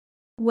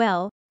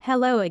Well,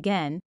 hello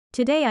again.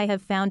 Today I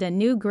have found a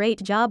new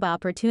great job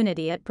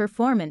opportunity at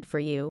Performant for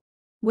you,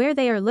 where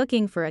they are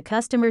looking for a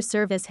customer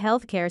service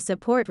healthcare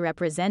support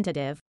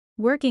representative,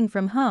 working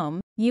from home,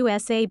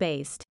 USA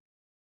based.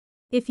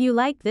 If you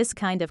like this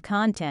kind of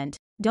content,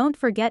 don't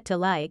forget to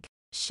like,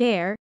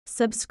 share,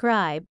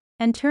 subscribe,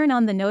 and turn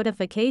on the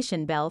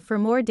notification bell for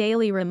more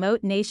daily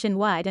remote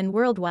nationwide and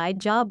worldwide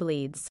job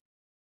leads.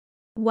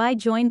 Why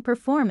join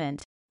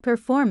Performant?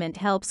 Performant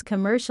helps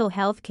commercial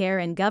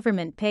healthcare and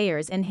government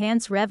payers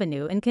enhance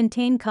revenue and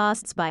contain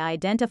costs by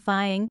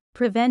identifying,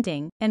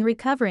 preventing, and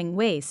recovering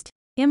waste,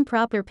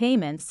 improper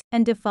payments,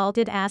 and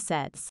defaulted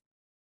assets.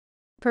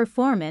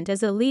 Performant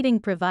is a leading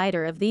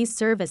provider of these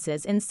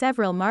services in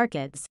several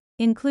markets,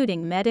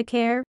 including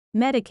Medicare,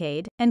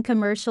 Medicaid, and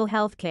commercial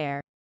healthcare.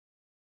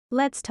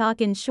 Let's talk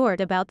in short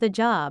about the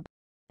job.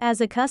 As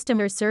a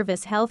customer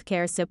service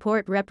healthcare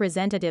support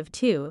representative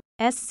 2,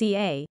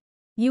 SCA,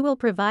 you will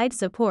provide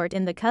support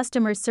in the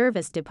customer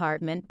service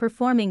department,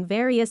 performing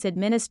various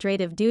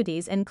administrative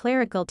duties and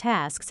clerical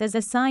tasks as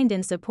assigned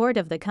in support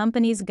of the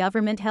company's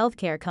government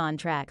healthcare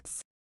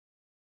contracts.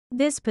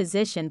 This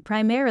position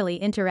primarily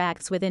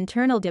interacts with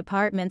internal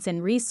departments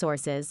and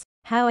resources,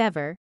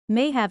 however,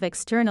 may have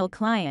external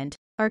client,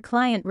 or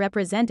client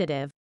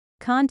representative,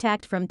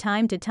 contact from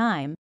time to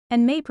time,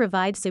 and may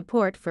provide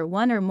support for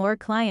one or more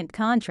client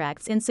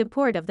contracts in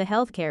support of the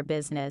healthcare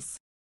business.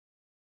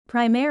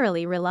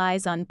 Primarily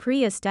relies on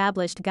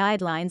pre-established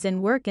guidelines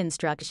and work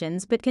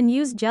instructions but can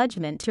use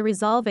judgment to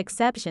resolve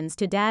exceptions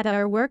to data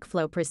or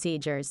workflow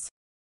procedures.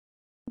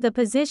 The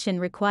position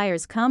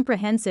requires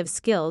comprehensive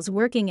skills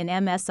working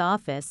in MS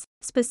Office,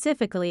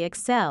 specifically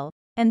Excel,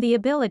 and the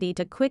ability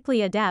to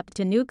quickly adapt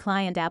to new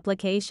client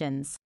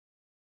applications.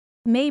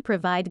 May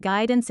provide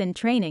guidance and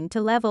training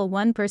to Level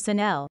 1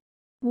 personnel.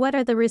 What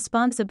are the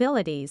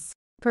responsibilities?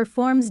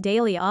 Performs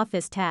daily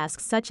office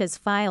tasks such as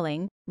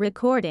filing,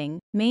 recording,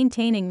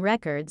 maintaining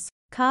records,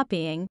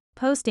 copying,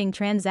 posting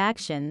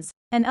transactions,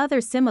 and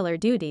other similar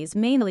duties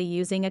mainly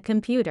using a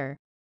computer.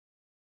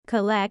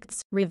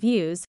 Collects,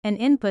 reviews, and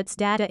inputs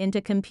data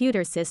into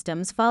computer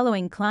systems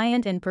following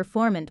client and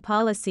performant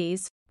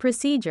policies,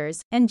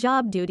 procedures, and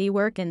job duty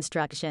work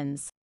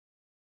instructions.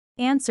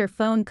 Answer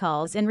phone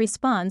calls and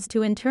responds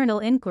to internal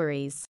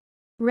inquiries.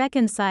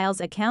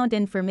 Reconciles account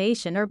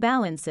information or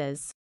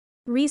balances.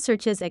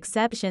 Researches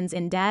exceptions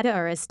in data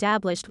or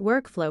established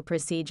workflow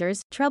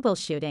procedures,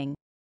 troubleshooting.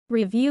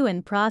 Review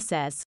and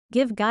process,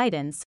 give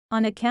guidance,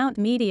 on account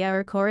media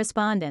or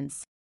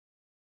correspondence.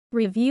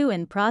 Review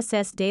and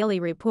process daily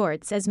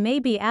reports as may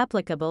be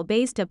applicable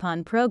based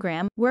upon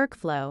program,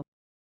 workflow.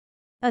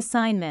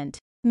 Assignment.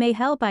 May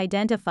help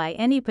identify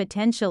any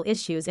potential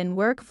issues in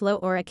workflow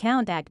or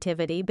account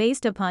activity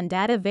based upon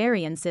data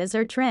variances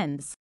or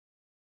trends.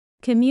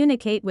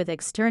 Communicate with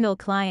external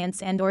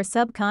clients and/or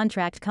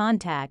subcontract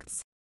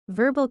contacts,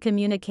 verbal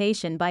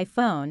communication by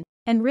phone,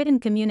 and written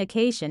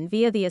communication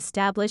via the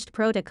established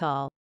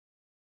protocol.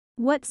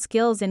 What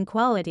skills and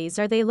qualities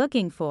are they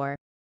looking for?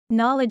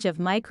 Knowledge of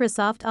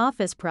Microsoft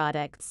Office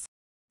products.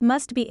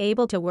 Must be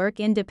able to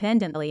work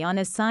independently on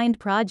assigned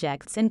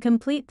projects and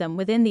complete them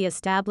within the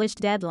established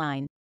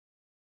deadline.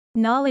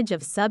 Knowledge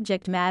of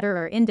subject matter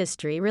or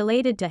industry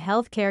related to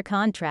healthcare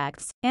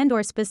contracts,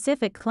 and/or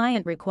specific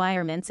client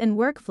requirements and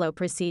workflow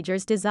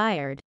procedures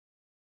desired.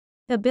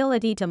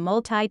 Ability to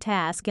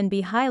multitask and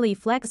be highly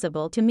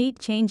flexible to meet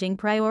changing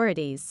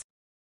priorities.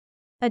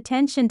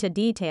 Attention to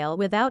detail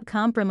without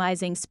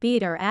compromising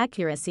speed or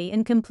accuracy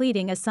in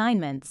completing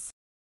assignments.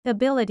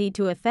 Ability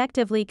to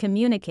effectively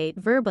communicate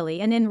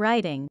verbally and in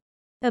writing.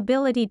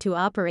 Ability to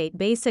operate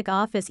basic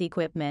office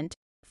equipment,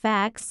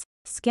 fax,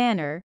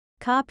 scanner,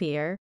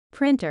 copier,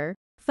 printer,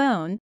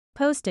 phone,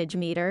 postage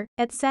meter,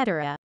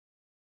 etc.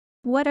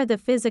 What are the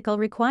physical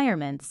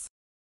requirements?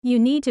 You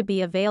need to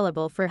be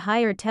available for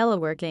hire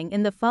teleworking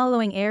in the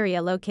following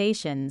area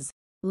locations: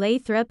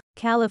 Lathrop,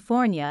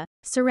 California,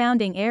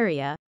 surrounding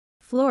area,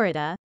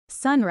 Florida,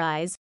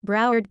 Sunrise,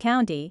 Broward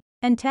County,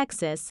 and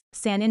Texas,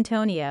 San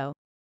Antonio.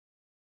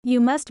 You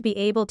must be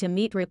able to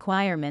meet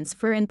requirements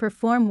for and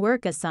perform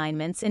work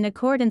assignments in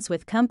accordance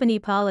with company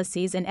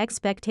policies and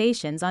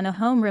expectations on a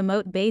home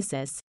remote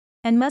basis,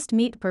 and must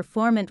meet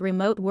Performant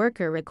remote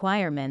worker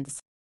requirements,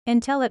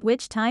 until at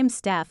which time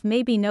staff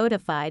may be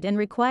notified and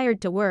required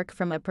to work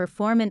from a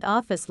Performant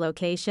office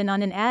location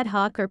on an ad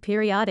hoc or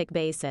periodic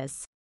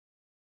basis.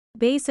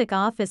 Basic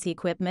office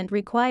equipment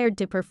required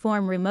to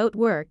perform remote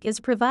work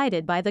is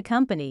provided by the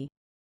company.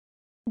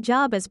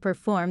 Job is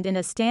performed in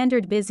a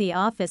standard busy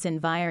office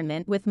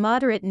environment with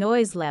moderate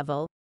noise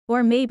level,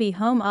 or maybe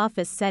home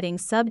office setting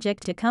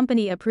subject to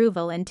company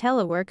approval and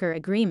teleworker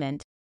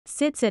agreement.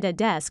 Sits at a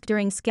desk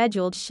during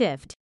scheduled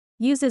shift,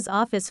 uses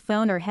office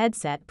phone or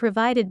headset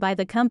provided by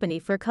the company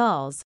for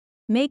calls,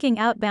 making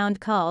outbound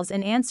calls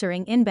and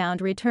answering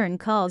inbound return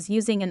calls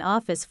using an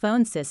office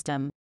phone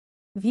system.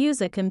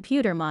 Views a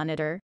computer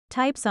monitor,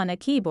 types on a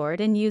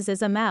keyboard and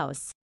uses a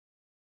mouse.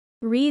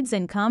 Reads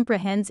and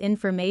comprehends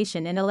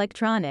information in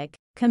electronic,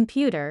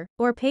 computer,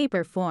 or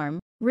paper form,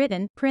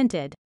 written,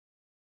 printed.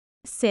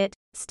 Sit,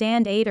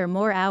 stand 8 or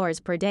more hours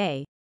per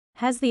day.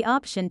 Has the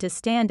option to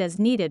stand as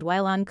needed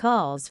while on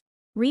calls.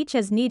 Reach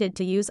as needed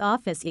to use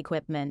office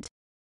equipment.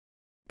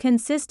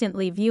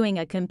 Consistently viewing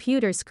a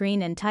computer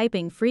screen and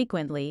typing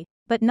frequently,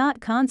 but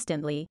not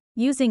constantly,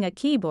 using a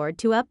keyboard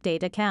to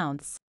update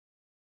accounts.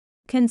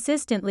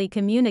 Consistently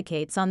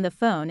communicates on the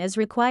phone as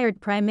required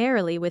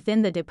primarily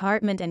within the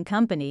department and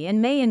company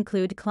and may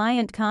include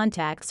client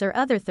contacts or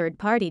other third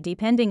party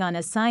depending on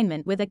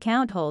assignment with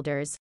account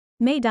holders.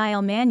 May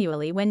dial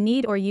manually when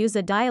need or use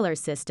a dialer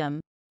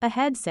system. A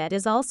headset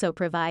is also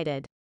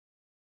provided.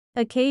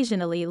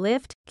 Occasionally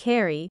lift,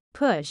 carry,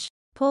 push,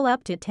 pull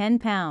up to 10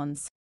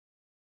 pounds.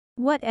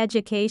 What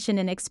education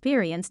and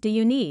experience do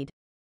you need?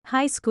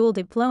 High school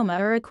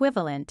diploma or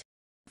equivalent.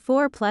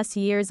 4+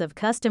 years of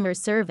customer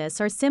service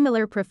or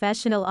similar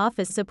professional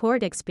office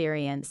support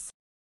experience.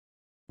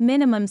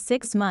 Minimum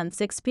 6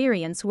 months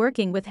experience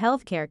working with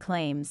healthcare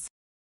claims.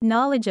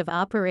 Knowledge of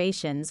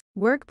operations,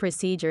 work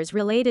procedures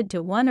related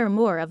to one or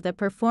more of the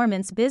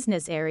performance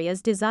business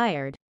areas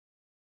desired.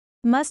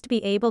 Must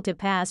be able to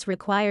pass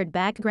required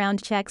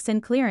background checks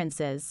and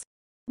clearances.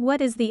 What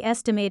is the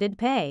estimated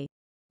pay?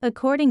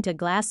 According to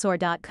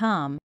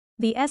Glassdoor.com,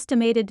 the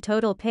estimated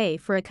total pay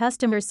for a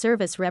customer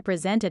service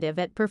representative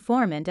at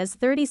Performant is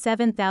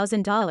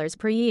 $37,000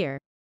 per year.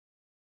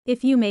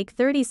 If you make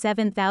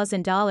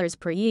 $37,000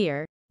 per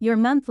year, your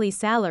monthly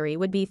salary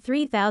would be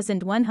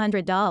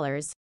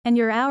 $3,100, and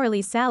your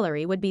hourly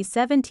salary would be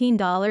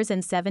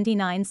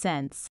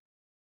 $17.79.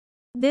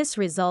 This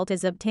result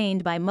is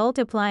obtained by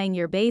multiplying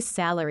your base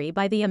salary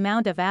by the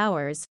amount of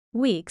hours,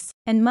 weeks,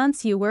 and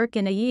months you work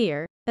in a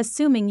year,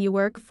 assuming you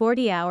work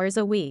 40 hours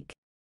a week.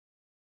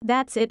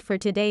 That's it for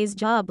today's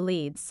job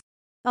leads.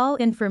 All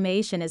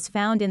information is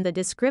found in the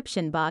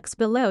description box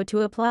below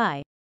to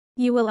apply.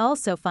 You will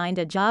also find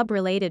a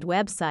job-related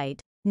website,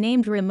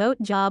 named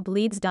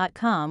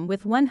remotejobleads.com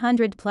with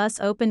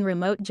 100+ open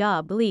remote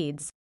job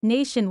leads,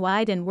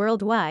 nationwide and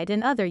worldwide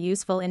and other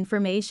useful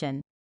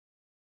information.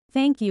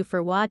 Thank you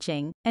for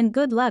watching, and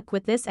good luck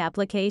with this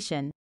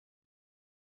application.